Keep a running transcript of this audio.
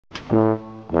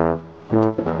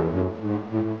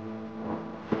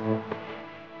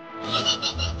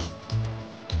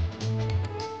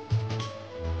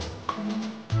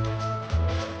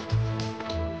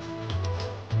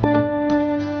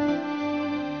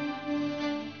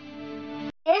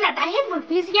đã hết một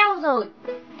video rồi.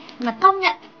 Mà công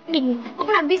nhận mình cũng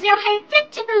làm video hay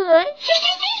phết chứ người.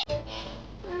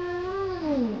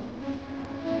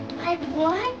 Hay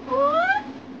quá, hay quá.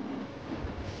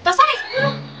 Táo Xanh,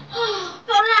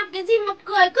 cậu làm cái gì mà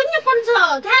cười cứ như con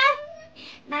dở thế?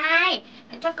 Này,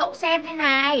 để cho cậu xem thế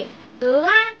này.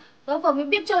 Tớ vừa mới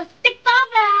biết chơi TikTok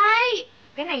đấy.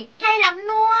 Cái này hay lắm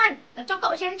luôn. Tớ cho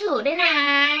cậu xem thử đây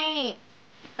này.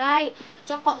 Đây,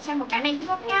 cho cậu xem một cái này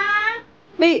trước nhá.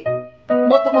 Bị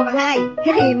 1 cộng 1 bằng 2.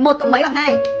 Thế thì 1 cộng mấy bằng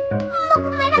 2? 1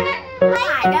 cộng mấy bằng 2? Không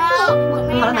phải đâu. 1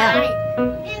 cộng mấy bằng 2?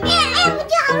 Em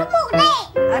chưa học lớp 1 này.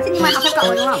 Thế nhưng mà học theo cậu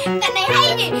rồi đúng không? Cái này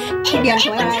hay nhỉ. Em chưa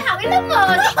học cái lớp 1.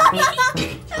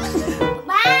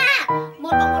 3. 1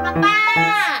 cộng 1 bằng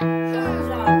 3.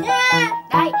 Giỏi thế.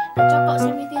 Đây, để cho cậu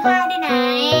xem video thứ hai đây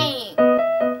này.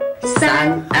 3、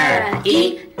2、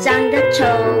1，长得丑，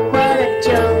活得久，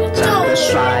长得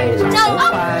帅，人手快，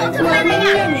我们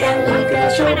练两个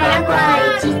说八卦，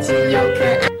积极又可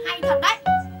爱。Hay thật đấy.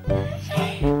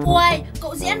 Ui,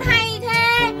 cậu diễn hay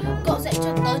thế. Cậu dạy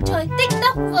cho tớ chơi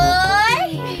TikTok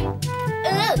với.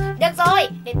 Được rồi,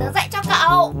 để tớ dạy cho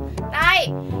cậu. Đây,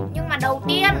 nhưng mà đầu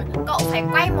tiên cậu phải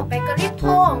quay một cái clip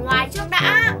thô ở ngoài trước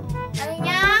đã. Đây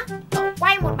nhá. Cậu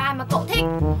quay một bài mà cậu thích.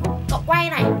 Cậu quay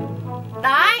này.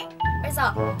 Đấy. Bây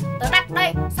giờ tớ đặt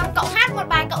đây, xong cậu hát một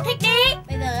bài cậu thích đi.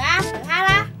 Bây giờ tớ hát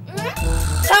á.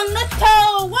 Chồng nó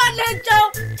trâu, quan lên trâu,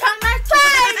 chồng nó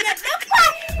xoay, nhật nó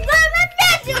quay, rồi nó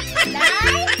biết được.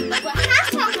 Đấy, cậu vừa hát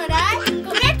xong rồi đấy.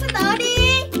 Cậu ghép cho tớ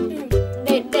đi.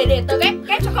 Để tớ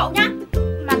ghép cho cậu nhá.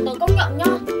 Mà tớ công nhận nhá,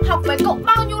 học với cậu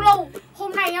bao nhiêu lâu,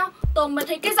 hôm nay nhá, tớ mới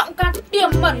thấy cái giọng ca tiềm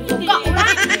mẩn của cậu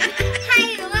đấy.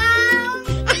 Hay đúng không?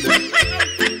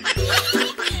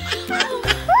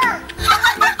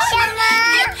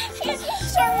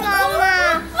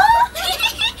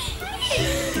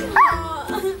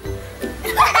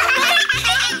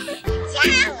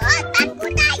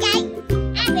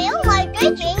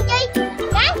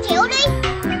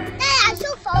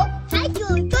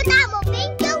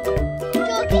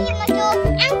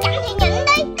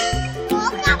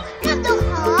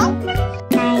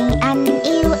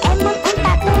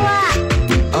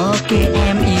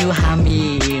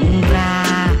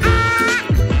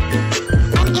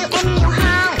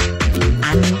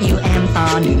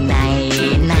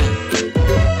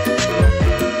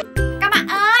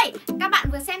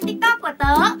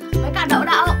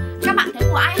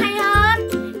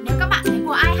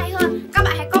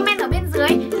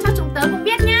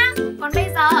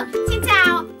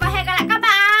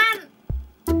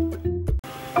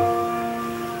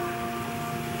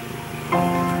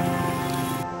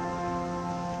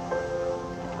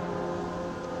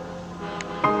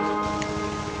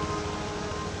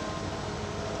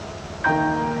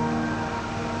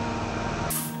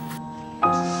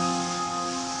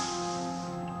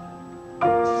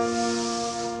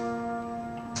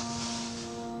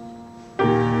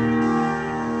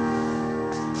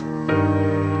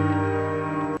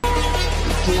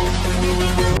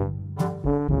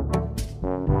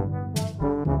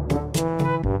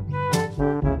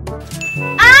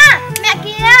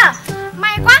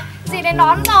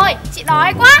 Đón rồi, chị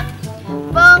đói quá.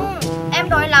 Vâng, em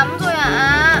đói lắm rồi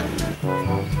ạ.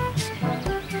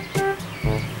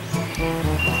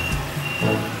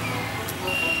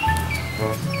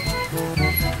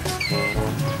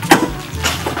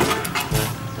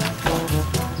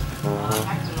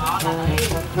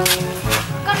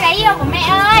 Con gái yêu của mẹ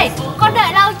ơi, con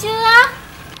đợi lâu chưa?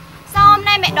 Sao hôm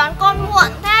nay mẹ đón con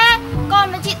muộn thế?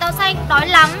 Con với chị Táo Xanh đói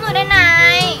lắm rồi đây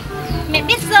này. Mẹ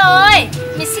biết rồi,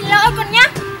 mẹ xin lỗi con nhé.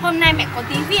 Hôm nay mẹ có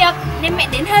tí việc nên mẹ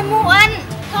đến hơi muộn.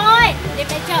 Thôi, để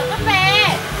mẹ chở con về.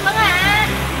 Vâng ạ.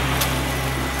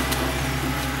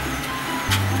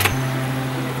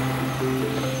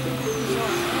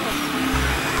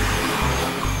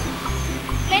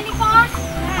 Lên đi con.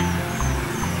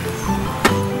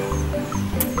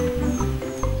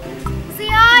 Dì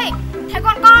ơi, thấy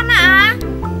con ạ?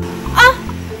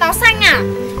 Táo Xanh à?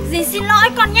 Dì xin lỗi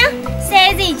con nhé.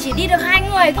 Xe dì chỉ đi được 2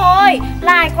 người thôi.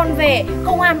 Lai con về,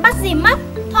 công an bắt dì mất.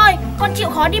 Thôi, con chịu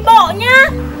khó đi bộ nhá.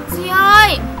 Dì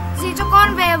ơi, dì cho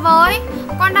con về với.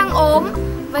 Con đang ốm,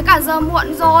 với cả giờ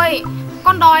muộn rồi.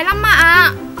 Con đói lắm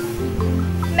ạ.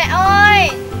 Mẹ ơi,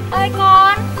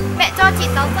 con, mẹ cho chị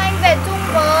Táo Xanh về chung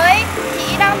với.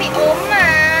 Chị đang bị ốm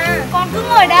mà. Con cứ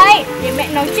ngồi đây để mẹ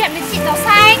nói chuyện với chị Táo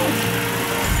Xanh.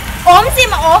 Ốm gì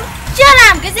mà ốm, chưa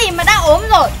làm cái gì mà đã ốm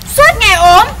rồi. Suốt ngày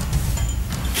ốm.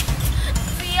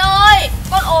 Dì ơi,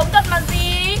 con ốm thật mà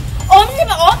dì. Ốm gì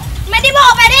mà ốm, mẹ đi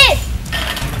bộ về đi.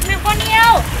 Nào con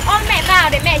yêu, ôm mẹ vào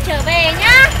để mẹ trở về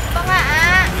nhá. Vâng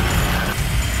ạ.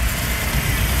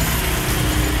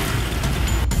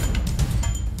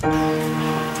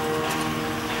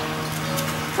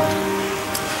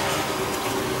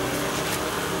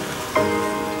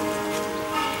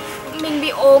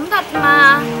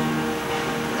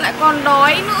 còn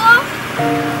đói nữa.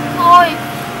 Thôi,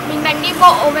 mình đành đi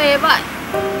bộ về vậy.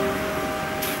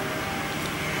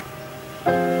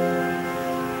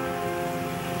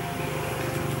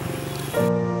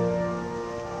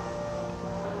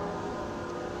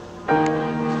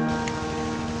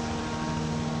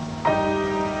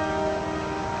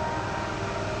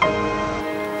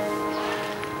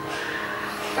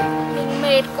 Mình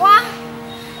mệt quá,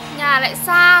 nhà lại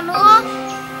xa nữa.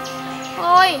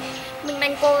 Thôi, mình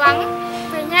đành cố gắng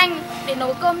về nhanh để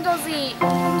nấu cơm cho dì,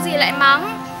 không dì lại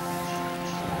mắng.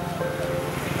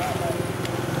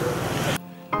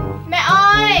 Mẹ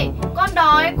ơi, con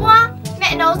đói quá,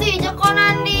 mẹ nấu gì cho con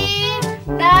ăn đi.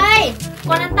 Đây,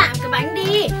 con ăn tạm cái bánh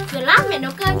đi, rồi lát mẹ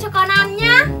nấu cơm cho con ăn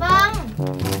nhá. Vâng.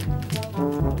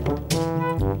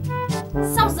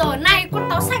 Sao giờ này con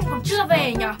Táo Xanh còn chưa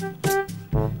về nhở?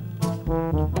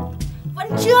 Vẫn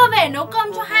chưa về nấu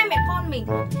cơm cho hai mẹ con mình.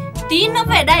 Tí nữa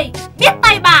về đây, biết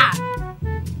tay bà.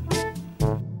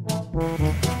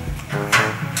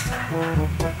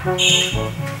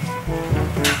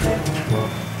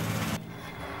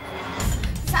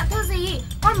 Dạ thưa dì,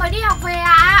 con mới đi học về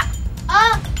ạ.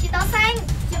 Chị Táo Xanh,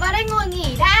 chị vào đây ngồi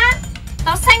nghỉ đã.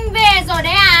 Táo Xanh về rồi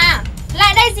đấy à?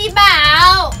 Lại đây dì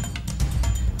bảo.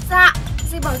 Dạ,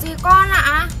 dì bảo gì con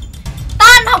ạ?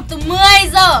 Tan học từ 10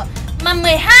 giờ mà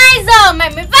 12 giờ mày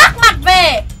mới vác mặt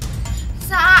về.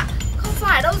 Dạ, không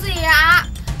phải đâu dì ạ.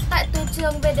 Tại từ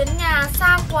trường về đến nhà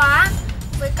xa quá.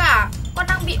 Với cả con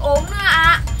đang bị ốm nữa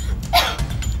ạ.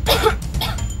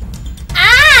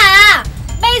 À,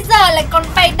 bây giờ lại còn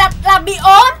bày đặt là bị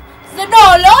ốm, rồi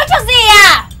đổ lỗi cho dì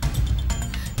à?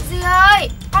 Dì ơi,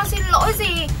 con xin lỗi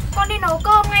dì, con đi nấu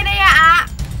cơm ngay đây ạ.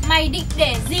 Mày định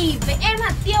để dì với em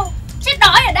hạt tiêu chết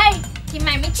đói ở đây thì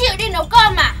mày mới chịu đi nấu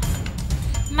cơm à?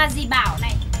 Mà dì bảo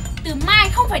này, từ mai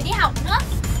không phải đi học nữa,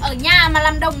 ở nhà mà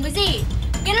làm đồng với dì.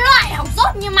 Cái loại học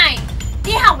dốt như mày,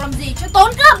 đi học làm gì cho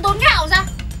tốn cơm tốn gạo ra.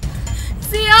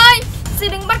 Dì ơi, dì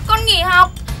đừng bắt con nghỉ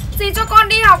học, dì cho con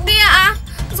đi học đi ạ.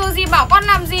 Rồi dì bảo con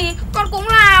làm gì, con cũng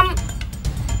làm.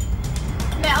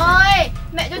 Mẹ ơi,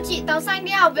 mẹ cho chị Táo Xanh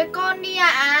đi học với con đi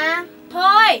ạ.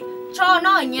 Thôi, cho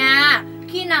nó ở nhà.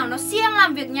 Khi nào nó siêng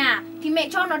làm việc nhà thì mẹ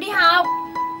cho nó đi học.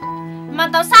 Mà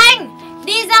Táo Xanh,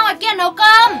 đi ra ngoài kia nấu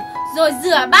cơm, rồi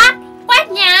rửa bát, quét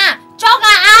nhà, cho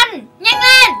gà ăn, nhanh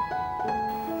lên.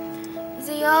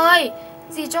 Dì ơi,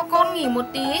 dì cho con nghỉ một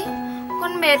tí,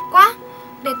 con mệt quá.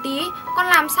 Để tí con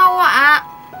làm sau ạ.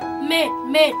 Mệt,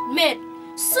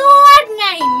 suốt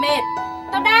ngày mệt.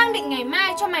 Tao đang định ngày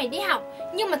mai cho mày đi học,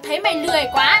 nhưng mà thấy mày lười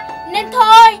quá nên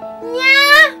thôi nha.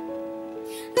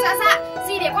 Dạ,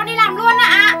 dì để con đi làm luôn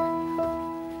ạ.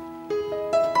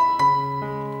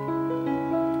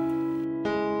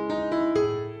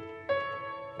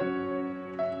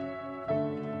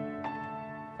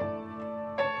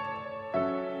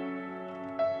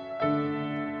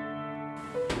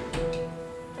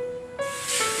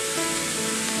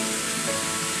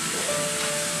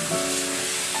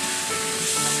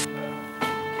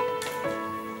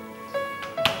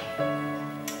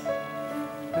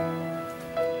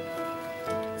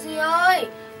 Dì ơi,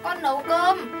 con nấu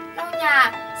cơm, lau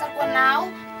nhà, giặt quần áo,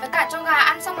 với cả cho gà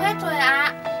ăn xong hết rồi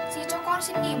ạ. Dì cho con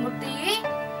xin nghỉ một tí.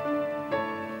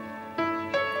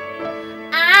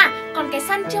 À, còn cái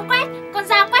sân chưa quét, con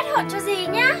ra quét hộ cho dì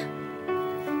nhá.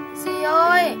 Dì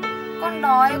ơi, con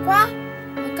đói quá,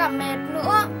 với cả mệt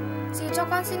nữa. Dì cho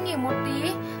con xin nghỉ một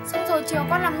tí, xong rồi chiều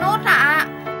con làm nốt ạ.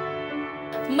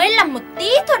 Mới làm một tí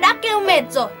thôi đã kêu mệt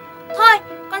rồi. Thôi,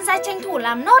 con ra tranh thủ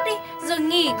làm nốt đi, rồi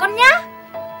nghỉ con nhá.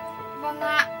 Vâng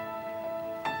ạ.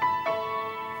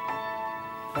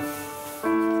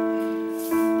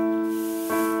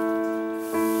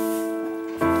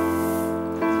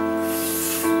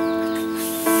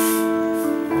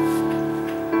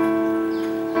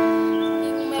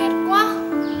 Mình mệt quá,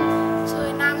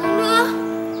 trời nắng nữa.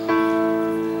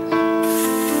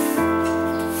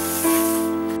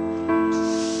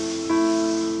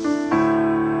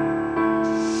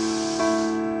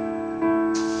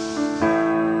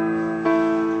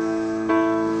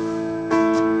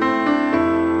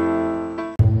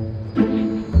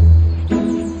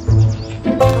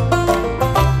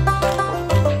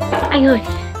 Anh ơi,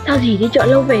 sao dì đi chợ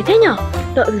lâu về thế nhở?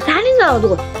 Đợi từ sáng đến giờ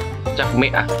rồi. Chắc mẹ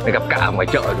phải gặp cả ở ngoài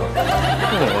chợ rồi.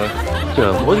 Ôi,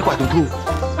 chờ mỗi cái quà trung thu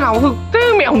hào hức thế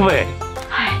mẹ không về.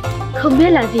 Không biết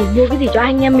là dì mua cái gì cho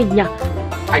anh em mình nhở?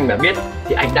 Anh mà biết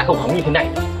thì anh đã không hóng như thế này.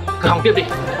 Cứ hóng tiếp đi.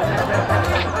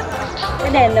 Cái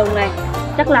đèn lồng này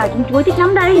chắc là chúng chuối thích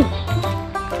lắm đây.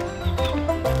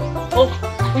 Ô,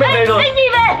 mẹ về rồi. Anh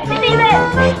đi về.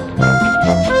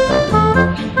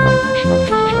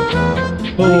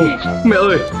 Ô, mẹ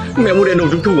ơi, mẹ mua đèn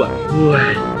lồng trung thu à?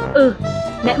 Ui, Ừ,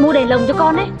 mẹ mua đèn lồng cho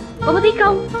con đấy. Con có thích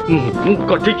không?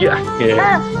 Con thích chị ạ.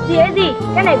 Gì ấy gì?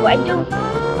 Cái này của anh Trung.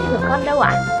 Thế của con đâu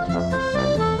ạ?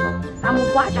 Tao mua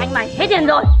quà cho anh mày, hết tiền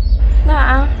rồi.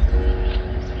 Dạ.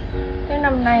 Thế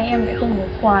năm nay em lại không mua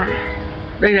quà.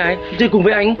 Đây này, chơi cùng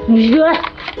với anh. Đưa đây.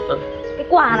 Cái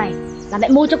quà này là mẹ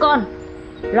mua cho con.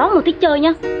 Nó mà thích chơi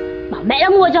nhá, bảo mẹ đã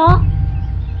mua cho.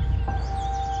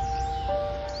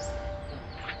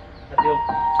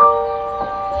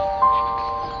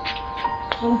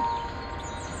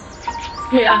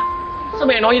 Mẹ à? Sao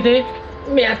mẹ nói như thế?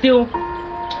 Mẹ Tiêu.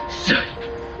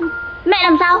 Mẹ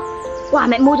làm sao? Quà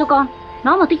mẹ mua cho con,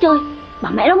 nó mà thích chơi,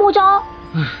 bảo mẹ nó mua cho.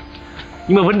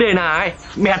 Nhưng mà vấn đề là ấy,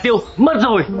 mẹ Tiêu mất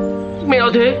rồi. Mẹ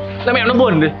nói thế là mẹ nó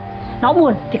buồn rồi. Nó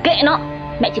buồn thì kệ nó,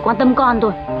 mẹ chỉ quan tâm con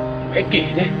thôi. Mẹ kỷ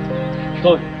thế.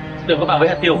 Thôi, đừng có vào với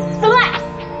hạt Tiêu. Đứng lại.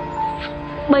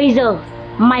 Bây giờ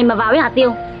mày mà vào với hạt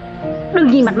Tiêu, đừng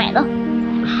nhìn mặt mẹ nữa.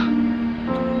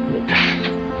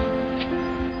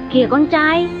 Kìa con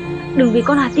trai, đừng vì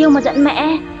con hạt Tiêu mà giận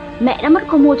mẹ. Mẹ đã mất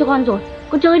con mua cho con rồi,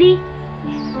 con chơi đi.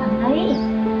 Đấy.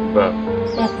 Vâng.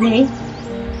 Đẹp đấy.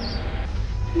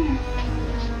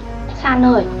 San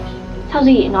ơi, sao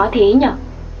dì nói thế nhở?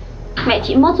 Mẹ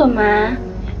chị mất rồi mà.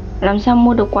 Làm sao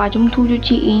mua được quà trung thu cho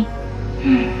chị?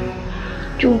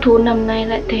 Trung thu năm nay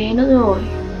lại thế nữa rồi.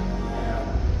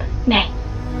 Này,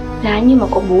 giá như mà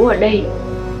có bố ở đây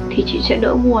thì chị sẽ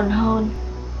đỡ buồn hơn.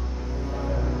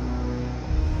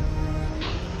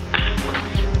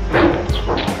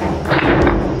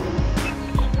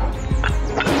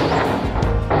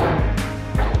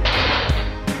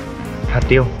 Hạt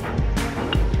Tiêu.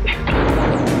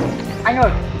 Anh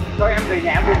ơi, cho em về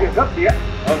nhà em có việc gấp tí ạ.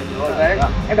 Rồi đấy,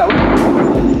 em đợi.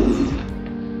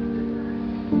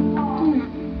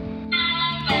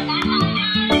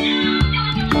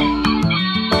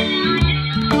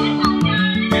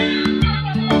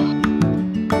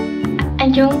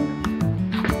 Anh Trung.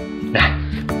 Này,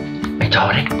 mày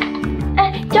cho đấy.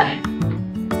 Ê, trời.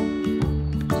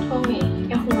 Thôi,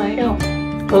 em không lấy đâu.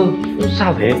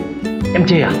 Sao thế? Em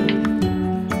chê à?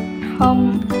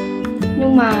 Không,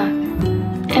 nhưng mà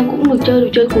em cũng được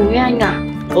chơi cùng với anh à?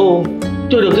 Ồ,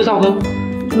 chơi được chứ sao không?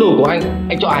 Đồ của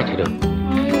anh cho ai chơi được?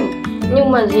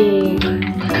 Nhưng mà gì...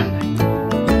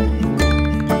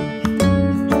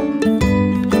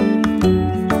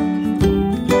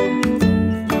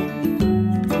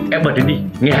 Em bật lên đi,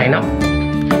 nghe hay lắm.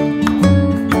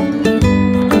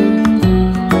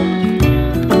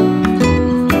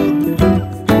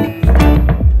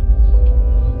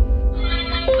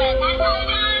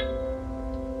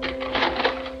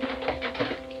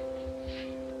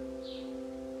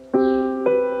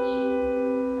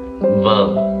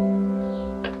 Vâng,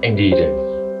 em đi rồi.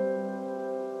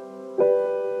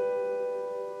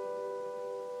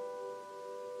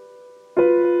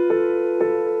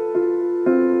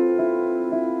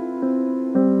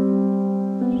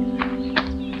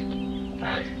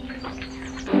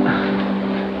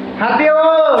 Hạt Tiêu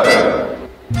ơi!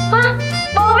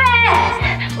 Bố về!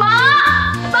 Bố!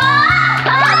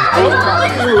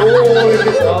 Ôi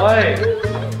trời!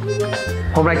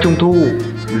 Hôm nay Trung thu,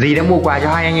 dì đã mua quà cho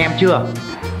hai anh em chưa?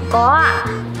 Có ạ,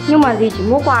 nhưng mà dì chỉ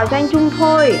mua quà cho anh Trung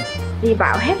thôi. Dì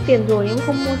bảo hết tiền rồi nhưng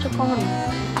không mua cho con.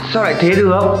 Sao lại thế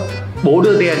được? Bố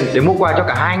đưa tiền để mua quà cho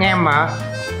cả hai anh em mà.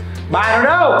 Bà nó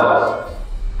đâu?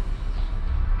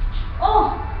 Ô,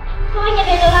 sao anh nhận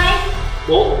tiền rồi này?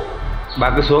 Bố, bà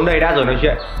cứ xuống đây đã rồi nói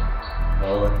chuyện.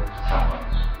 Sao?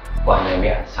 Quà này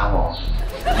mẹ sao rồi?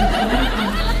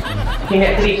 Thì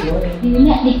mẹ cứ đi xuống đi. Đi với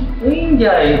mẹ đi. Úi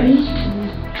giời. Đi.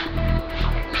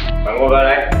 Bà ngồi vào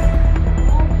đây.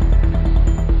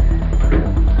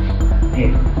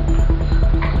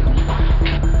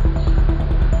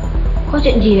 Có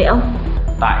chuyện gì vậy ông?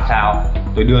 Tại sao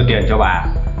tôi đưa tiền cho bà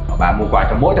và bà mua quà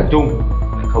cho mỗi thằng Trung,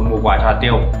 không mua quà cho hạt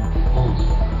Tiêu?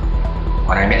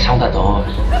 Quà này mẹ xong thật rồi.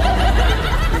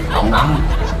 Không lắm.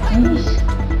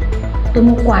 Tôi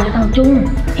mua quà cho thằng Trung,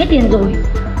 hết tiền rồi,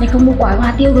 nên không mua quà cho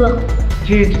hạt Tiêu được.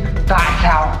 Thì tại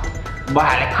sao bà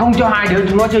lại không cho hai đứa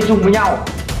chúng nó chơi chung với nhau?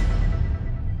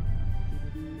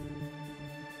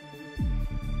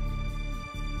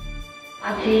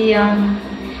 Thì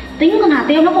tính con hạt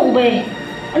Tiêu nó vụng về,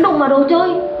 nó đụng vào đồ chơi,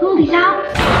 Hương thì sao?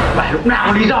 Bà lúc nào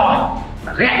có lý do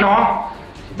bà ghét nó,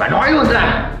 bà nói luôn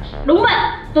ra. Đúng vậy,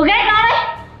 tôi ghét nó đấy.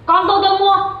 Con tôi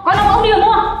mua, con ông đi mà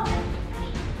mua.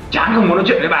 Chán không muốn nói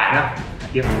chuyện với bà nữa.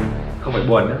 Tiếp, không phải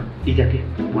buồn nữa, đi ra kia,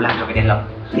 bố làm cho cái đèn lồng.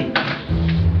 Đi.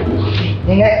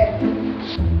 Nhanh đấy.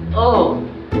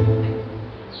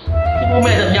 Thế bố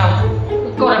mẹ giận nhau,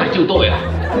 con lại phải chịu tội à?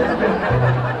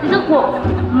 Thế rốt cuộc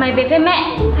mày về với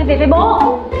mẹ hay về với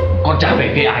bố? Con chả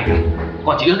về với ai cả.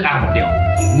 Con chỉ ước ao một điều,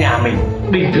 Nhà mình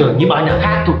bình thường như bao nhà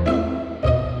khác thôi.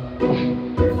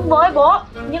 Bố ơi bố,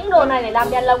 những đồ này để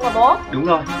làm đèn lồng hả bố? Đúng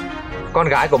rồi. Con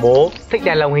gái của bố thích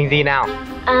đèn lồng hình gì nào?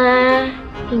 À,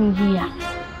 hình gì à?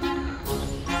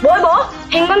 Bố ơi bố,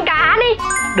 hình con cá đi.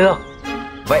 Được.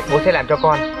 Vậy bố sẽ làm cho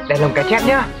con đèn lồng cá chép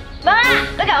nhá. Vâng ạ,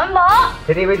 tôi cảm ơn bố.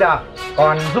 Thế thì bây giờ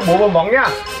con giúp bố bơm bóng nhá.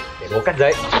 Để bố cắt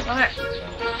giấy. Vâng ạ.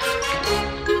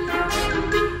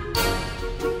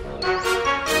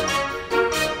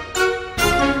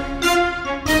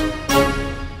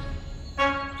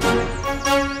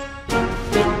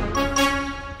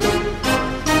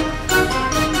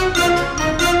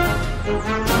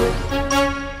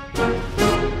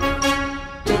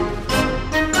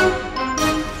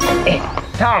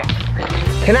 Xong.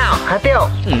 Thế nào, Khá Tiêu?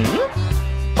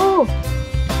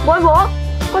 Bố ơi bố,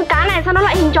 con cá này sao nó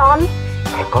lại hình tròn?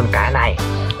 Cái con cá này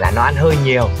là nó ăn hơi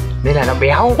nhiều nên là nó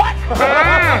béo.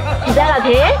 À, thì ra là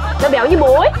thế, nó béo như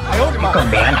bố ấy. Cái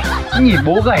con bé này, nhìn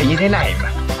bố gầy như thế này mà.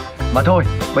 Mà thôi,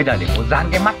 bây giờ để bố dán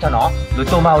cái mắt cho nó rồi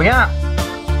tô màu nhá.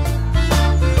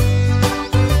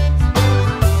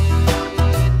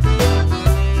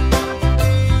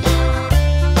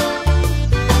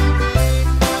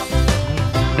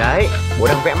 Đấy, bố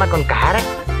đang vẽ mắt con cá đấy.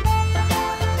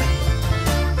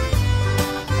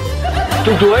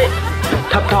 Chú chuối,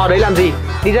 thập thò đấy làm gì?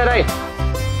 Đi ra đây.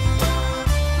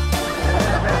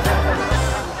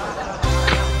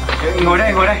 Ngồi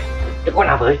đây, ngồi đây. Để con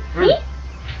làm với.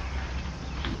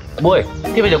 Bố ơi,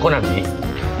 thế bây giờ con làm gì?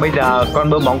 Bây giờ con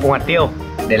bơm bóng cùng hạt tiêu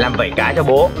để làm vẩy cá cho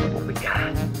bố. Vẩy cá.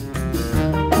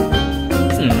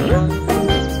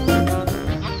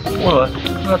 Ôi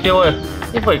giời, Tiêu ơi,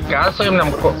 cái vẩy cá sao em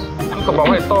làm cái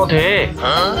bóng này to thế?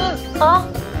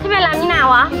 Thế mày làm như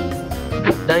nào ạ?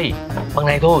 Đây, bằng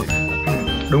này thôi.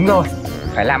 Đúng rồi,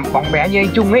 phải làm bóng bé như anh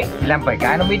Trung ấy thì làm vẩy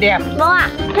cá nó mới đẹp. Vâng ạ,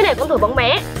 thế để con thử bóng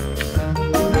bé.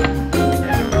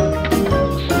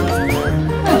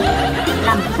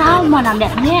 Làm sao mà làm đẹp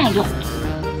thế này được?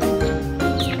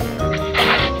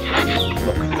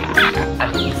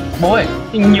 Bố ơi,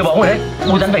 nhiều bóng rồi đấy,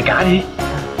 bố dán vẩy cá đi.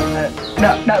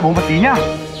 Đợi bố một tí nhá.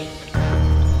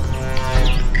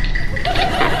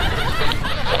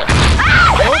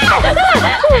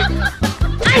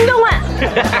 Anh Dung ạ.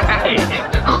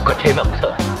 Có thế mà không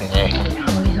sợ.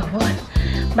 Ôi dồi ôi,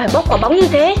 bài bốc quả bóng như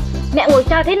thế, mẹ ngồi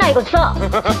xa thế này còn sợ.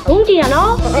 Cũng chỉ là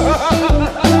nó.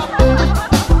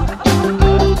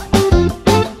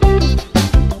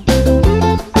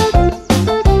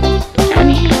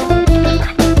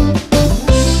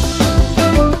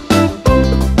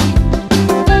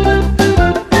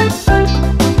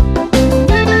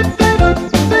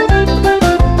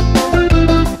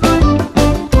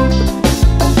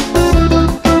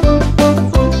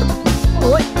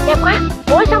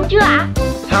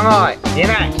 Thế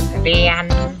này, đèn.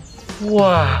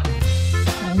 Wow,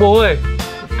 bố ơi,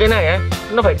 cái này ấy,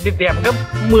 nó phải đẹp gấp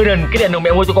 10 lần cái đèn đồng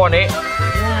mẹ mua cho con ấy.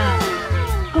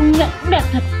 Công nhận cũng đẹp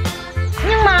thật.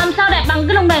 Nhưng mà làm sao đẹp bằng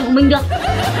cái lồng đèn của mình được?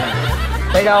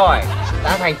 Đây rồi,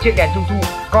 đã thành chiếc đèn trung thu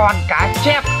con cá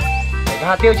chép. Để cho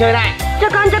Hà Tiêu chơi này. Cho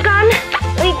con.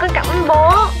 Ui, con cảm ơn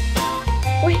bố.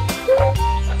 Ui,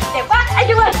 đẹp quá. Anh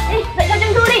Trung ơi, đi, dạy cho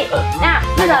Trung thu đi. Nào,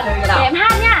 bây giờ để em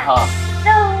hát nhá.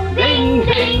 Ding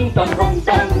ding tùng tùng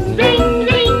tùng ding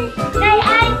ding, ngày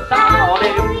anh sao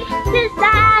rất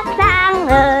xa sang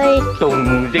ơi.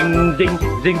 Tùng dinh dinh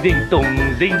dinh dinh tùng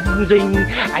dinh dinh,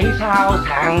 ánh sao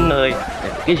sáng ngời.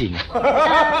 Cái gì nhỉ?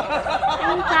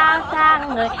 Ánh sao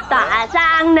sáng ngời tỏa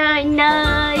sang nơi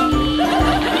nơi.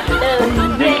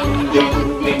 Tùng ding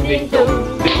ding ding ding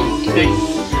tùng ding ding,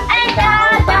 ánh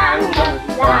sao sáng ngời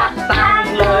tỏa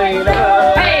sang nơi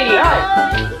nơi.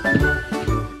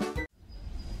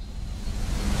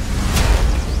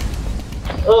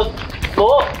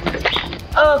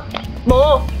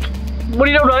 Bố. Bố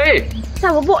đi đâu đấy?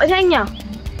 Sao có vội thế anh nhỉ?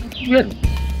 Duyên.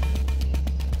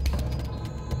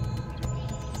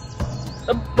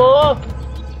 Bố.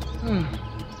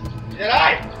 Ra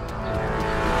đây.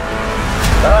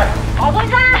 Đây. Bỏ tôi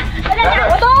ra, đây là nhà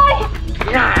của tôi.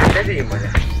 Nhà cái gì mà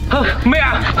Mẹ.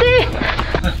 Đi.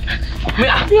 Mẹ.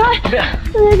 Đi ơi. Mẹ.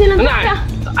 Đi làm này,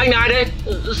 anh là ai đây?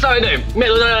 Sao anh để mẹ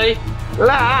tôi ra đây?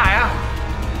 là ai á?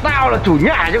 Tao là chủ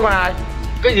nhà chứ còn ai.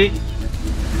 Cái gì?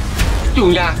 Chủ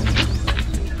nhà?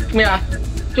 Mẹ,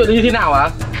 chuyện như thế nào ạ?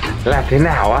 Là thế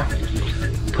nào á?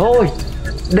 Thôi,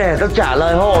 để tao trả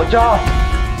lời hộ cho.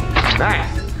 Này,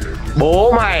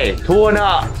 bố mày thua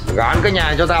nợ gán cái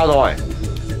nhà cho tao rồi.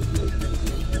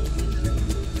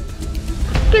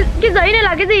 Cái giấy này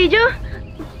là cái gì chứ?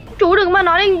 Chú đừng mà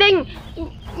nói linh tinh.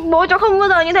 Bố cháu không bao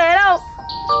giờ như thế đâu.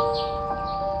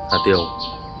 Hà Tiêu,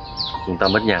 chúng ta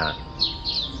mất nhà.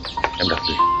 Em đọc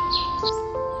gì?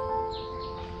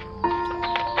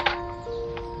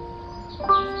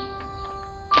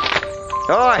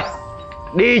 Thôi,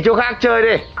 đi chỗ khác chơi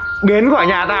đi, biến khỏi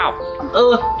nhà tao.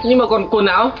 Nhưng mà còn quần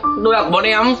áo, đồ đạc của bọn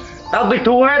em. Tao tịch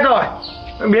thu hết rồi,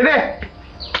 biến đi.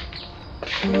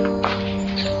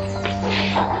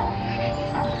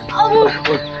 Ông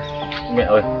Ôi, mẹ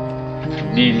ơi,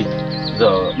 đi đi, giờ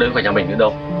đây không phải nhà mình nữa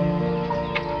đâu.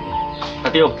 Hà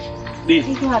Tiêu, đi.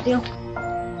 Đi thưa Hà Tiêu.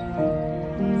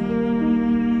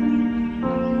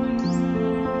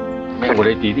 Mẹ ngồi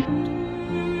đây tí đi.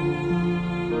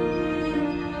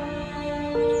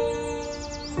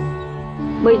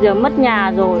 Bây giờ mất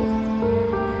nhà rồi,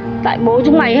 tại bố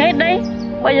chúng mày hết đấy.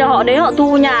 Bây giờ họ đến họ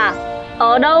thu nhà,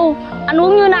 ở đâu, ăn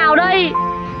uống như nào đây?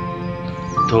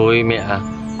 Thôi mẹ,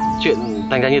 chuyện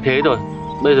thành ra như thế rồi,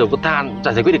 bây giờ có than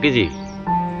chả giải quyết được cái gì.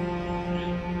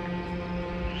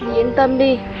 Dì yên tâm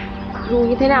đi, dù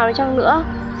như thế nào đi chăng nữa,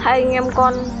 hai anh em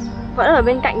con vẫn ở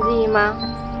bên cạnh dì mà.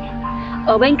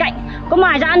 Ở bên cạnh có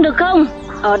mài ra ăn được không?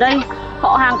 Ở đây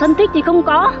họ hàng thân thích thì không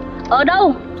có. Ở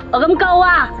đâu? Ở Gâm Cầu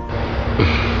à?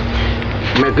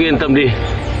 Mẹ cứ yên tâm đi,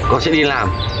 con sẽ đi làm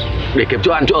để kiếm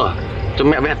chỗ ăn chỗ ở cho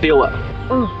mẹ với Hà Tiêu ạ.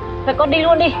 Vậy con đi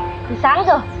luôn đi, từ sáng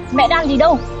giờ mẹ đang gì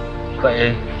đâu.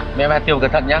 Vậy mẹ với Hà Tiêu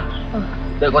cẩn thận nhá.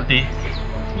 Đợi con tí.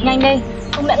 Nhanh đây,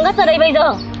 không mẹ ngất ra đây bây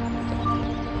giờ.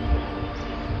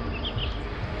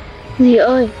 Dì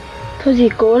ơi, thôi dì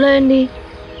cố lên đi.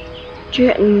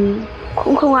 Chuyện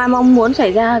cũng không ai mong muốn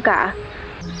xảy ra cả.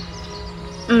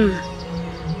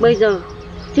 Bây giờ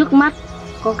trước mắt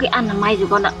có cái ăn là may rồi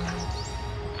con ạ.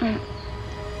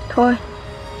 Thôi,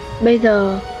 bây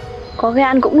giờ có cái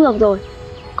ăn cũng được rồi.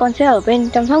 Con sẽ ở bên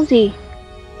chăm sóc dì.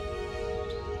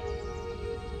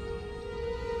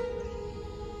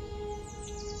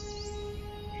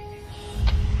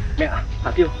 Mẹ,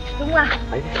 Hà Tiêu. Đúng à?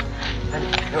 Đấy,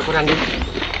 con ăn đi.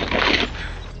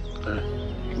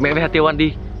 Mẹ với Hà Tiêu ăn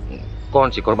đi. Con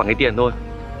chỉ còn bằng cái tiền thôi,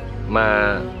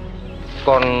 mà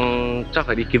con chắc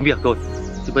phải đi kiếm việc thôi,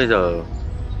 chứ bây giờ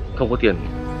không có tiền,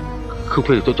 không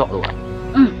thuê được chỗ trọ đâu ạ.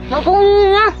 Nó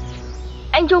cũng nhá.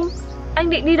 Anh Trung, anh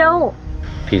định đi đâu?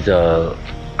 Thì giờ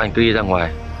anh cứ đi ra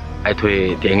ngoài, ai thuê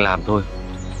thì anh làm thôi.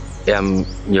 Em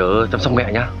nhớ chăm sóc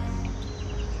mẹ nhá.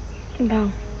 Vâng,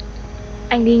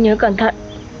 anh đi nhớ cẩn thận.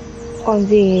 Còn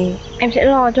gì em sẽ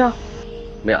lo cho.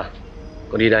 Mẹ,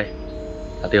 con đi đây.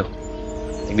 Hà Tiêu,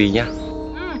 anh đi nhá.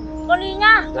 Con đi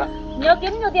nhá. Dạ. Nhớ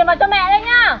kiếm nhiều tiền vào cho mẹ đấy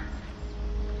nhá.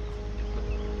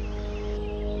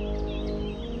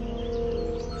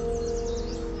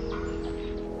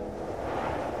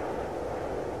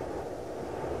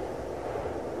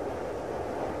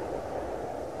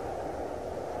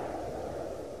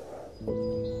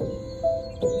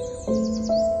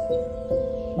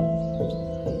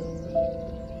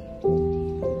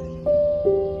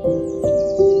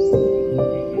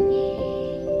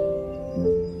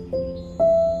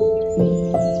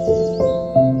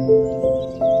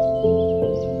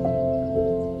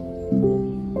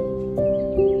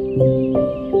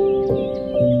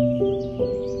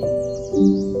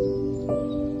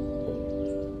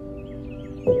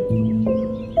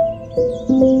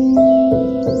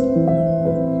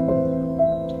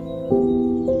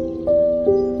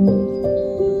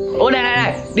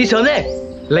 Đi sớm đi,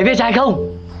 lấy ve chai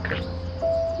không?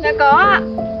 Dạ có ạ.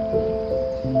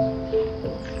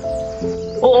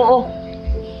 Ô,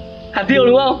 Hà Tiêu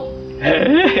đúng không?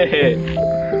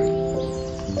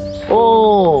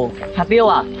 Ô, Hà Tiêu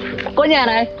à? Có nhà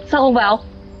này, sao không vào?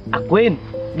 À quên,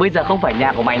 bây giờ không phải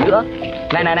nhà của mày nữa.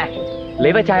 Này,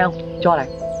 lấy ve chai không? Cho này.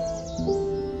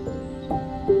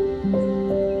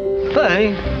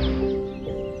 Ê.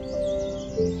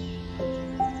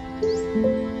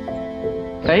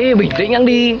 Đấy, bình tĩnh ăn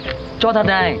đi, cho thật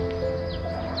này.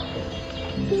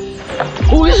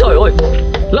 Úi giời ơi,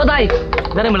 lỡ tay,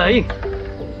 ra đây mà lấy.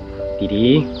 Đi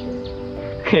đi.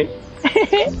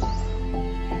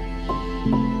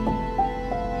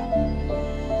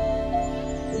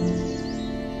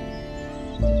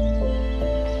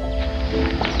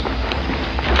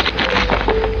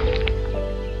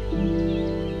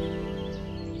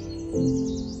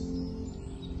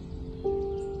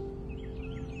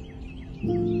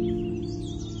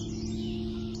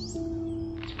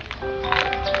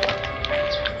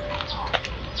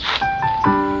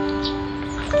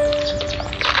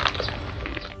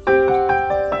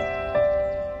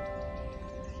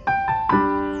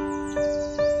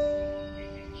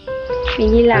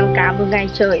 Mình đi làm cả một ngày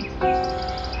trời,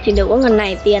 chỉ được có ngần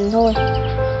này tiền thôi.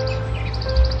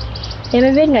 Em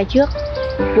mới biết ngày trước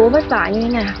bố vất vả như thế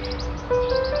nào.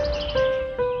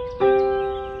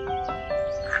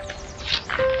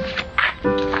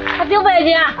 Hà Tiêu về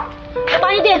gì à? Được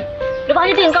bao nhiêu tiền? Được bao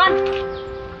nhiêu tiền con?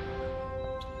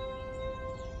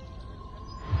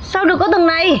 Sao được có từng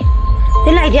này?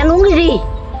 Thế này thì ăn uống cái gì?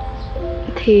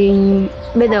 Thì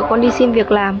bây giờ con đi xin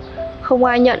việc làm, không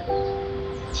ai nhận,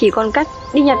 chỉ còn cách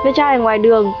đi nhặt ve chai ở ngoài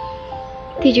đường,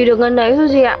 thì chỉ được ngần ấy thôi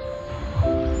gì ạ.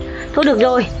 Thôi được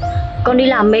rồi, con đi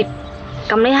làm mệt,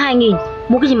 cầm lấy 2.000,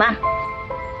 mua cái gì mà ăn?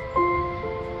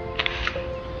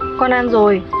 Con ăn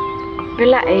rồi, với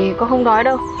lại con không đói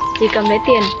đâu, thì cầm lấy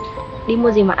tiền, đi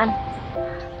mua gì mà ăn.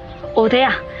 Ồ thế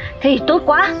à? Thế thì tốt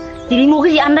quá, thì đi mua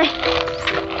cái gì ăn đây?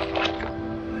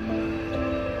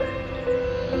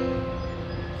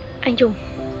 Anh Chồng,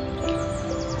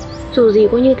 dù gì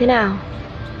có như thế nào,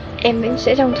 em vẫn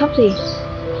sẽ chăm sóc gì.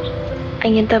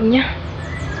 Anh yên tâm nhé.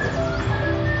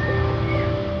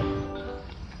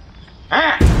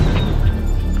 À,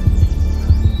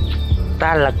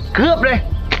 ta là cướp đây.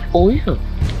 Ôi giời.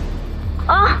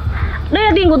 Đây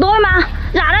là tiền của tôi mà,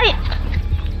 trả đây.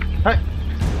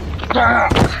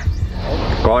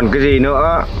 Còn cái gì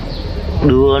nữa?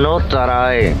 Đưa nốt ra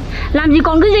đây. Làm gì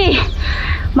còn cái gì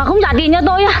mà không trả tiền cho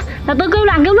tôi á, là tôi kêu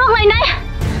làng kêu nước lên đấy.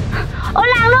 Ôi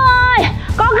làng ơi,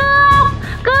 có cướp,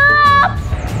 cướp.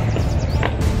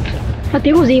 Là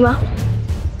tiếng của gì mà?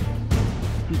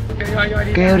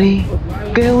 Kêu đi,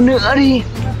 kêu nữa đi.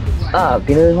 Ở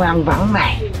cái nơi hoang vắng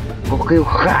này, có kêu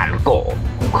khản cổ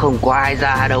cũng không có ai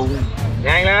ra đâu.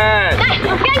 Nhanh lên. Đây,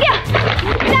 kìa.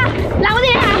 Làm cái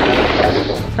gì hả?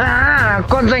 À,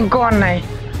 con danh con này,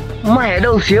 mày ở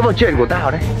đâu xía vào chuyện của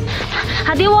tao đấy?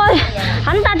 Hà Tiêu ơi,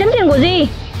 hắn ta chấn tiền của gì?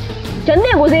 Chấn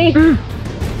tiền của gì?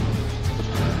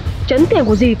 Chấn tiền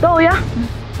của gì tôi á?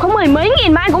 Có mười mấy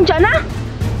nghìn mà anh cũng chấn á?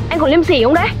 Anh còn liêm sỉ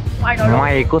không đấy?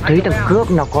 Mày có thấy thằng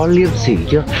cướp nó có liêm sỉ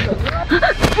chưa?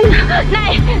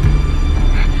 Này,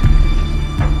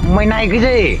 Mày này cái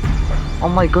gì?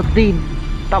 Ông mày có tin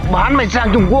tao bán mày sang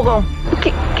Trung Quốc không?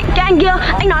 cái anh kia,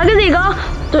 anh nói cái gì cơ?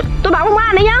 Tôi báo công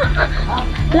an đấy nhá.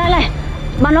 Này,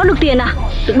 bán nó được tiền à?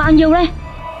 Được bao nhiêu đây?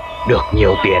 Được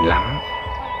nhiều tiền lắm.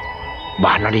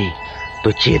 Bán nó đi,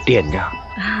 tôi chia tiền cho.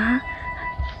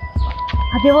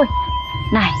 Hà Tiêu ơi,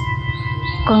 này,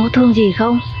 con có thương gì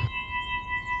không?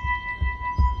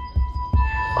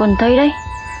 Con thấy đấy,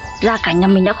 gia cảnh nhà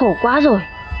mình đã khổ quá rồi,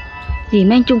 dì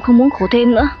mấy anh Trung không muốn khổ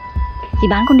thêm nữa, dì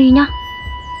bán con đi nhá.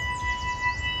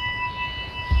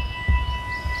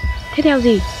 Thế theo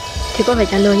gì thì con phải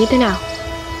trả lời như thế nào?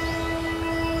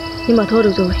 Nhưng mà thôi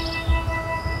được rồi,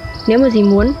 nếu mà dì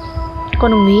muốn,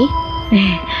 con đồng ý.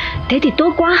 Thế thì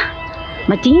tốt quá.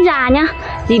 Mà chính ra nhá,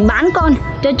 dì bán con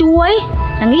cho chú ấy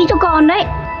là nghĩ cho con đấy.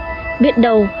 Biết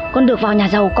đâu con được vào nhà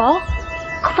giàu có,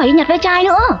 không phải đi nhặt ve chai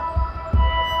nữa.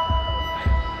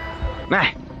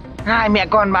 Này, hai mẹ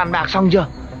con bàn bạc xong chưa?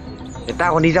 Để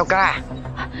tao còn đi giao ca.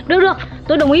 Được,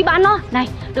 tôi đồng ý bán nó. Này,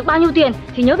 được bao nhiêu tiền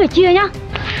thì nhớ phải chia nhá.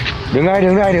 Đứng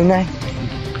đây.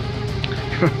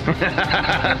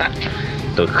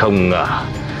 Tôi không ngờ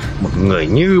một người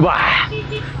như bà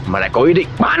mà lại có ý định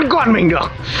bán con mình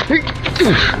được.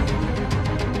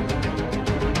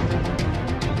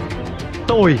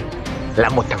 Tôi là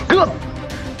một thằng cướp,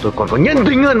 tôi còn có nhân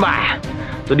tính hơn bà.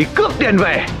 Tôi đi cướp tiền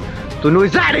về, tôi nuôi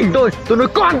gia đình tôi nuôi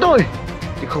con tôi,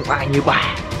 chứ không ai như bà.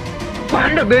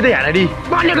 Bán được đứa đẻ này đi,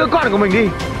 bán được đứa con của mình đi.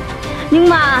 Nhưng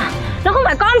mà nó không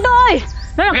phải con tôi,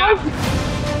 nó là con.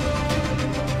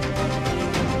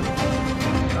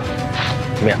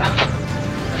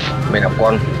 Mẹ làm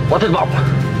con quá thất vọng.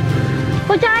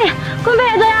 Con trai, con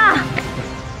về rồi à?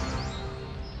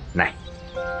 Này,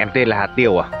 em tên là Hà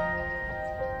Tiêu à?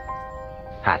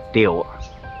 Hà Tiêu ạ,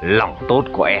 lòng tốt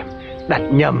của em đặt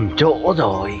nhầm chỗ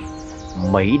rồi.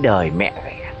 Mấy đời mẹ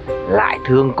ghẻ lại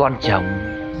thương con chồng.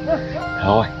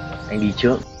 Thôi, anh đi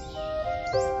trước.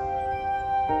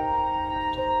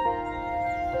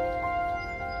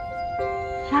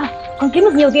 Sao, con kiếm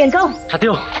được nhiều tiền không? Hà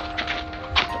Tiêu.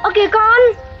 Kìa con.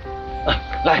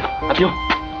 Này, Hà Tiêu.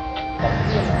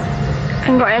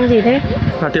 Anh gọi em gì thế?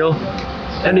 Hà Tiêu,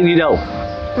 em định đi đâu?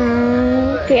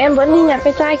 Thì em vẫn đi nhặt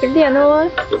ve chai kiếm tiền thôi.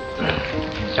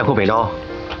 Em không phải lo,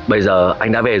 bây giờ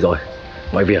anh đã về rồi,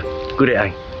 mọi việc cứ để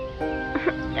anh.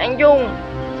 Anh Trung,